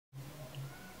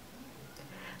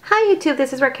Hi YouTube,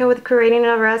 this is Raquel with Creating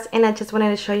Over Us, and I just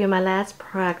wanted to show you my last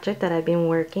project that I've been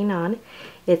working on.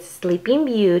 It's Sleeping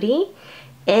Beauty,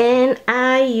 and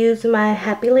I use my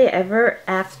Happily Ever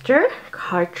After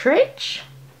cartridge.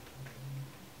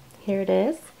 Here it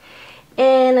is.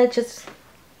 And I'm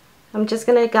just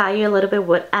gonna guide you a little bit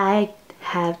what I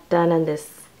have done on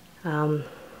this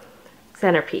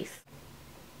centerpiece.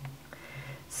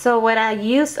 So what I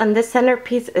used on this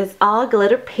centerpiece is all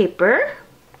glitter paper.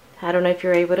 I don't know if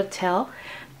you're able to tell,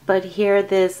 but here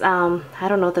this I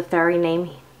don't know the fairy name,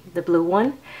 the blue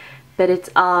one, but it's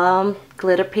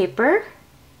glitter paper,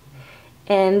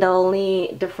 and the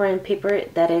only different paper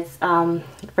that is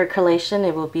for collation,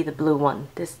 it will be the blue one,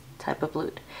 this type of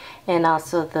blue, and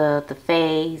also the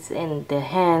face and the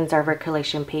hands are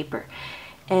collation paper.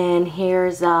 And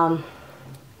here's the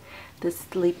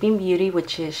Sleeping Beauty,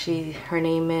 which is her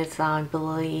name is I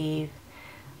believe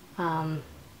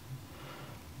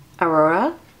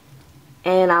Aurora,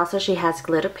 and also she has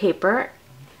glitter paper,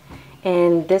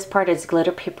 and this part is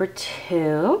glitter paper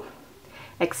too,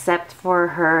 except for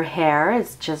her hair.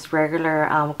 It's just regular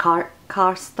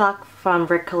cardstock from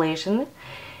Recollection,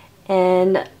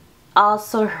 and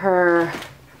also her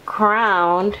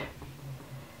crown,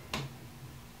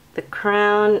 the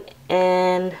crown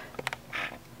and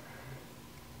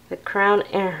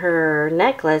her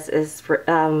necklace is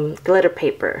glitter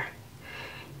paper.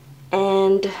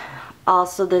 And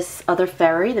also this other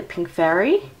fairy, the pink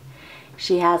fairy,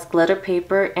 she has glitter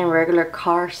paper and regular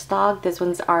cardstock. These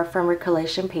ones are from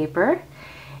Recollection paper.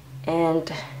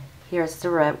 And here's the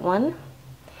red one.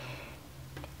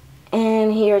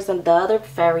 And here's the other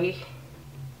fairy,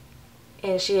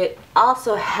 and she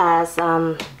also has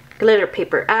glitter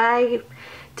paper. I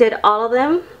did all of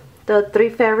them, the three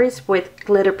fairies, with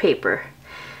glitter paper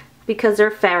because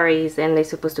they're fairies and they're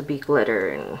supposed to be glitter,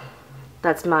 and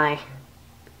that's my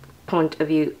point of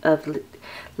view of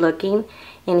looking.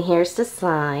 And here's the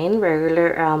sign,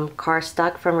 regular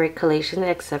cardstock from Recollection,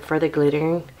 except for the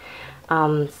glittering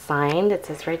sign that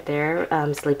says right there,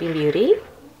 Sleeping Beauty.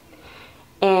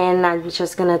 And I'm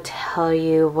just gonna tell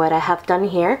you what I have done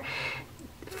here.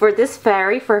 For this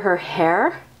fairy, for her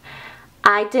hair,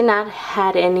 I did not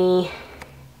had any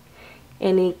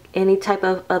type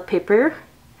of paper,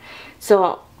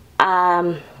 so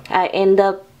I end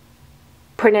up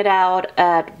printed out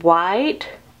at white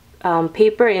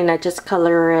paper, and I just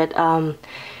color it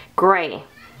gray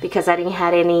because I didn't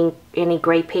have any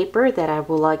gray paper that I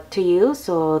would like to use.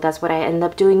 So that's what I end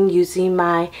up doing, using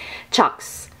my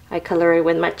chalks. I color it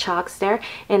with my chalks there,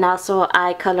 and also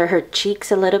I color her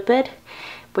cheeks a little bit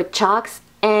with chalks.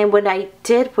 And what I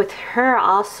did with her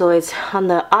also is on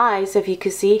the eyes, if you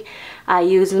could see, I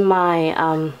used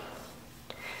my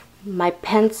my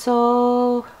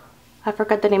pencil. I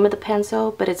forgot the name of the pencil,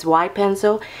 but it's white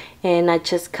pencil, and I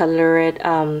just color it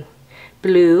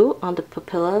blue on the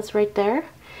pupillas right there.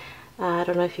 I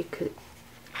don't know if you could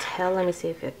tell. Let me see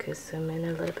if I could zoom in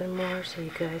a little bit more so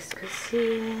you guys could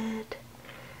see it.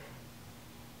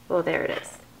 Oh, there it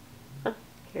is. Oh,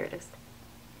 here it is.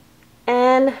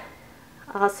 And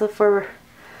also for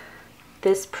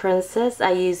this princess,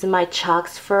 I use my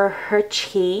chalks for her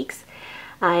cheeks.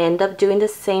 I end up doing the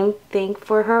same thing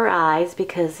for her eyes,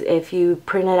 because if you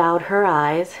printed out her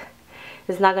eyes,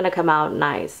 it's not gonna come out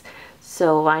nice.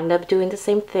 So I end up doing the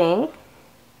same thing.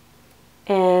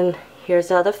 And here's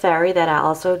the other fairy that I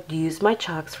also use my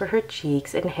chalks for her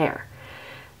cheeks and hair.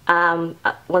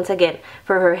 Once again,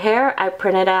 for her hair, I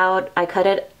printed out, I cut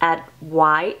it at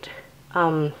white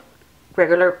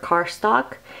regular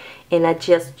cardstock, and I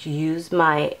just use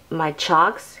my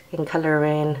chalks and color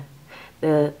in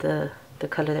the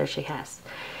color that she has.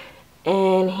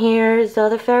 And here's the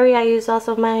other fairy. I use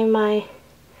also my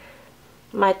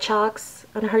chalks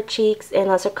on her cheeks and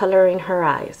also coloring her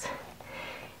eyes.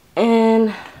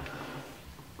 And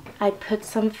I put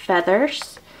some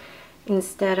feathers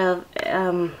instead of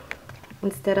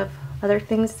other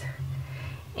things.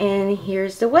 And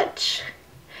here's the witch.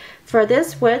 For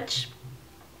this witch,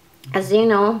 as you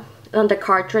know, on the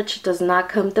cartridge does not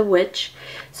come the witch.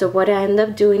 So what I end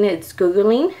up doing is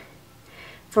Googling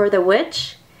for the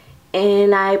witch,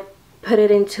 and I put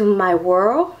it into my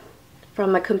world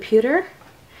from my computer.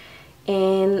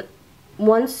 And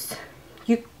once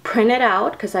you print it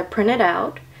out, because I print it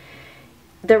out,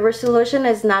 the resolution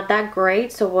is not that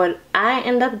great. So what I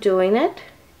end up doing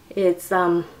it's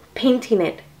painting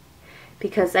it,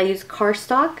 because I use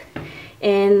cardstock,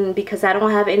 and because I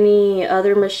don't have any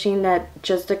other machine that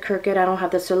just the Cricut, I don't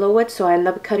have the silhouette, so I end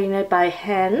up cutting it by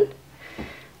hand.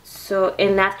 So,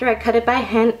 and after I cut it by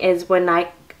hand is when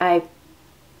I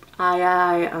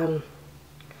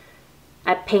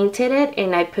I painted it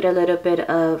and I put a little bit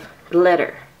of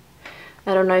glitter.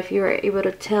 I don't know if you were able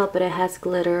to tell, but it has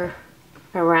glitter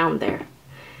around there.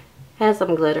 It has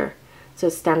some glitter, so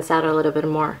it stands out a little bit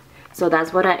more. So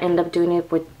that's what I end up doing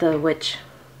it with the witch.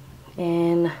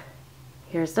 And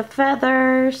here's the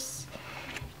feathers.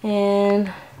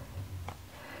 And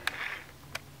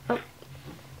oh,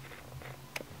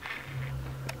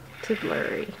 too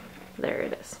blurry. There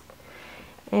it is.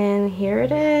 And here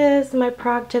it is, my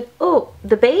project. Oh,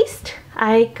 the base,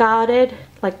 I got it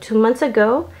like 2 months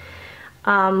ago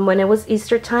when it was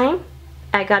Easter time.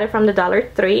 I got it from the Dollar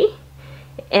Tree.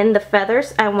 And the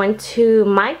feathers, I went to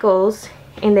Michael's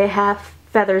and they have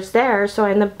feathers there, so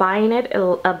I ended up buying it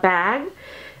a bag.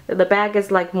 The bag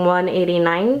is like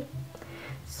 $1.89.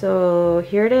 So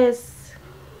here it is.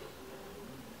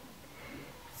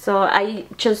 So I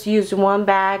just used one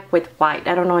bag with white.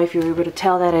 I don't know if you were able to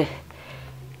tell that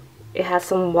it has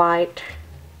some white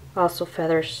also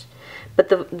feathers, but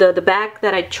the bag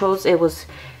that I chose,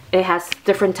 it has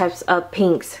different types of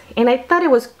pinks, and I thought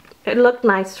it looked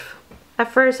nice.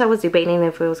 At first I was debating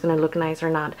if it was gonna look nice or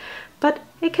not, but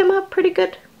it came out pretty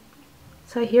good.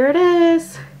 So here it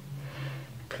is.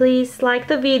 Please like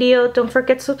the video, don't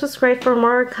forget to subscribe for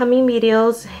more coming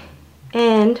videos,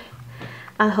 and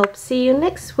I hope to see you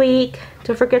next week.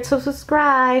 Don't forget to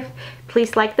subscribe,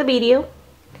 please like the video,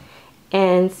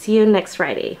 and see you next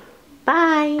Friday.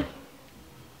 Bye.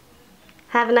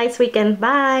 Have a nice weekend.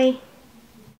 Bye.